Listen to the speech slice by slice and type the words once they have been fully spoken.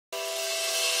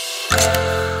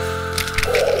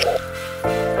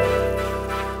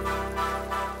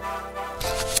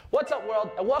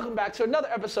and welcome back to another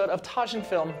episode of Taj &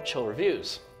 Film Chill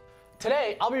Reviews.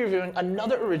 Today, I'll be reviewing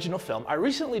another original film I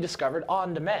recently discovered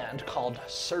on demand called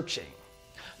Searching.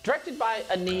 Directed by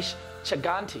Aneesh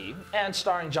Chaganty and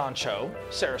starring John Cho,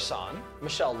 Sarah Sohn,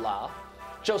 Michelle La,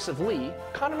 Joseph Lee,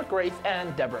 Connor Mcraith,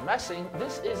 and Debra Messing,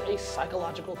 this is a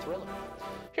psychological thriller.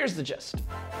 Here's the gist.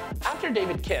 After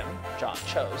David Kim, John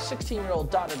Cho's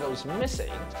 16-year-old daughter goes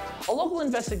missing, a local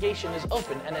investigation is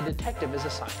open and a detective is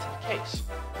assigned to the case.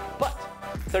 But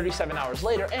 37 hours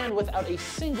later, and without a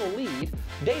single lead,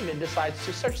 David decides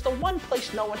to search the one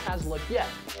place no one has looked yet.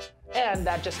 And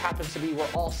that just happens to be where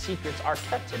all secrets are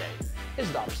kept today, his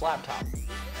daughter's laptop.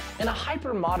 In a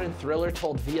hyper-modern thriller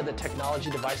told via the technology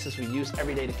devices we use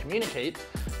every day to communicate,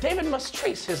 David must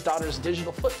trace his daughter's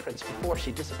digital footprints before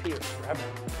she disappears forever.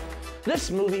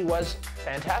 This movie was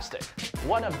fantastic.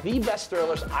 One of the best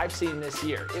thrillers I've seen this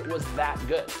year. It was that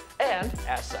good. And,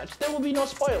 as such, there will be no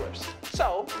spoilers.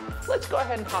 So, let's go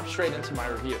ahead and hop straight into my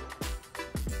review.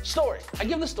 Story. I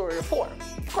give the story a 4.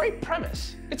 Great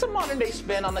premise. It's a modern-day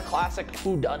spin on the classic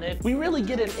whodunit. We really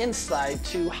get an insight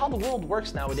to how the world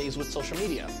works nowadays with social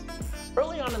media.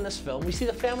 Early on in this film, we see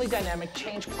the family dynamic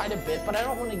change quite a bit, but I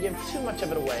don't want to give too much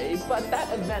of it away, but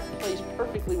that event plays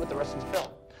perfectly with the rest of the film.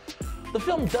 The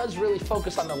film does really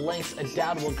focus on the lengths a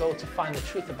dad will go to find the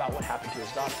truth about what happened to his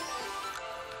daughter.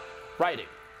 Writing.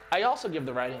 I also give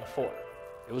the writing a 4.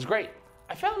 It was great.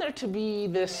 I found there to be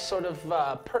this sort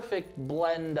of perfect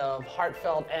blend of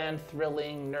heartfelt and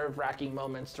thrilling, nerve-wracking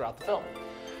moments throughout the film.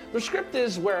 The script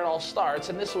is where it all starts,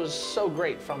 and this was so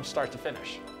great from start to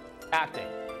finish. Acting.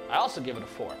 I also give it a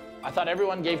 4. I thought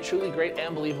everyone gave truly great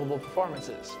and believable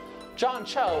performances. John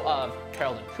Cho of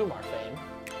Harold and Kumar fame,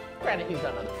 granted he's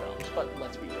done other films, but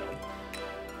let's be real,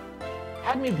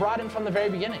 had me brought in from the very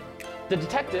beginning. The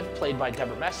detective, played by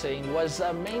Debra Messing, was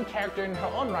a main character in her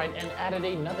own right and added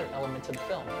another element to the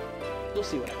film. You'll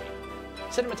see what I mean.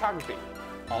 Cinematography,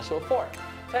 also a 4.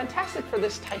 Fantastic for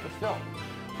this type of film.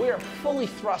 We are fully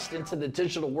thrust into the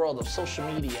digital world of social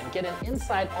media and get an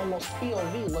inside, almost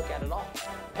POV look at it all.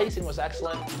 Pacing was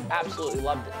excellent, absolutely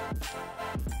loved it.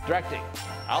 Directing,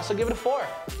 I also give it a 4.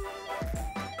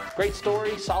 Great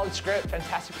story, solid script,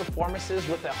 fantastic performances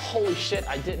with a holy shit,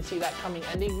 I didn't see that coming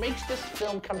ending makes this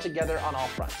film come together on all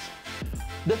fronts.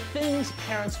 The things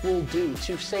parents will do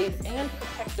to save and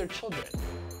protect their children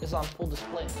is on full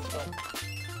display in this film.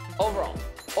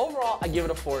 Overall, I give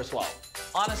it a 4 as well.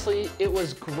 Honestly, it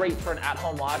was great for an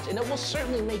at-home watch, and it will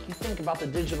certainly make you think about the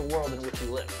digital world in which we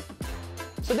live.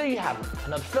 So there you have it,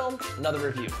 another film, another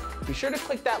review. Be sure to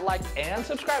click that like and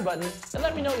subscribe button, and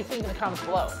let me know what you think in the comments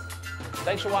below.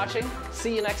 Thanks for watching.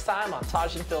 See you next time on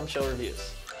Taj & Film Show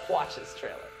Reviews. Watch this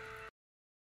trailer.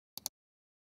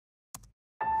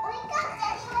 Wake up,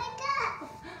 Dad, wake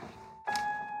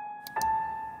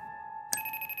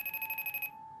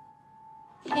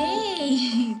up!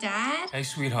 Hey, Dad. Hey,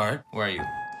 sweetheart. Where are you?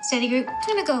 Study group. I'm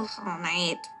gonna go all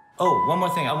night. Oh, one more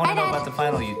thing. I want to know Dad. about the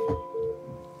final you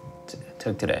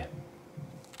took today.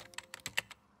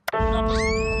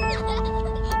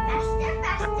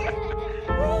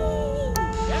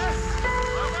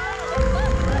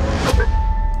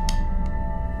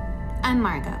 I'm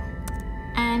Margot.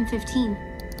 I'm 15.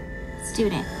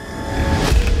 Student.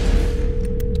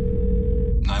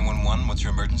 911, what's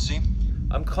your emergency?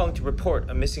 I'm calling to report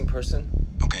a missing person.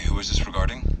 Okay, who is this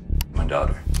regarding? My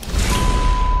daughter.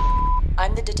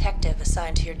 I'm the detective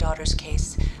assigned to your daughter's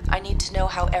case. I need to know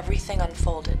how everything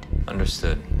unfolded.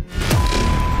 Understood.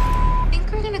 I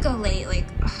think we're gonna go late, like,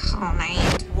 all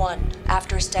night. 1.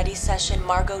 After a study session,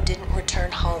 Margot didn't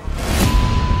return home.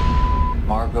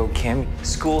 Margot Kim.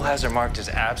 School has her marked as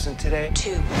absent today.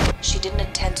 2. She didn't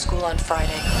attend school on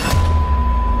Friday.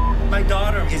 My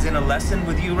daughter is in a lesson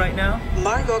with you right now?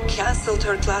 Margot canceled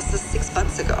her classes 6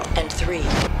 months ago. And 3.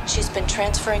 She's been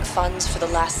transferring funds for the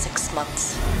last 6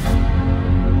 months.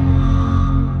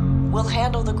 We'll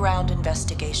handle the ground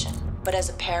investigation, but as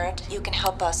a parent, you can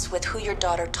help us with who your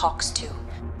daughter talks to.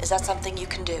 Is that something you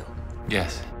can do?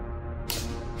 Yes.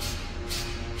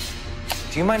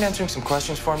 Do you mind answering some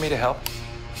questions for me to help?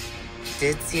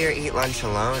 Did see her eat lunch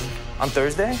alone. On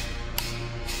Thursday?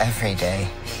 Every day.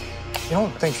 You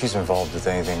don't think she's involved with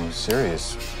anything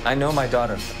serious? I know my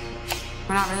daughter.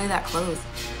 We're not really that close.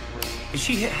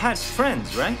 She has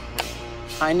friends, right?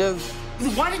 Kind of.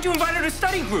 Why did you invite her to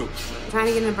study group? I'm trying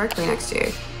to get into Berkeley next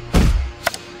year.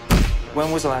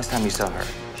 When was the last time you saw her?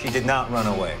 She did not run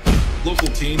away. Local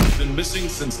team has been missing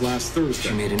since last Thursday.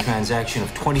 She made a transaction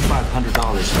of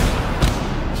 $2,500.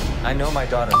 I know my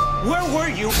daughter. Where were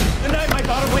you the night my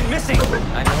daughter went missing?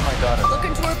 I know my daughter. Look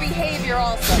into her behavior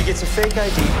also. She gets a fake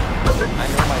ID. I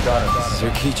know my daughter. This is her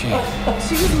keychain.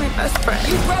 She was my best friend.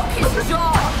 You broke his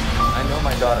jaw.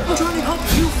 daughter. I'm trying to help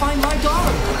you find my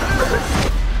daughter.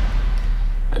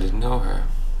 I didn't know her.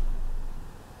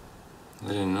 I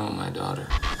didn't know my daughter.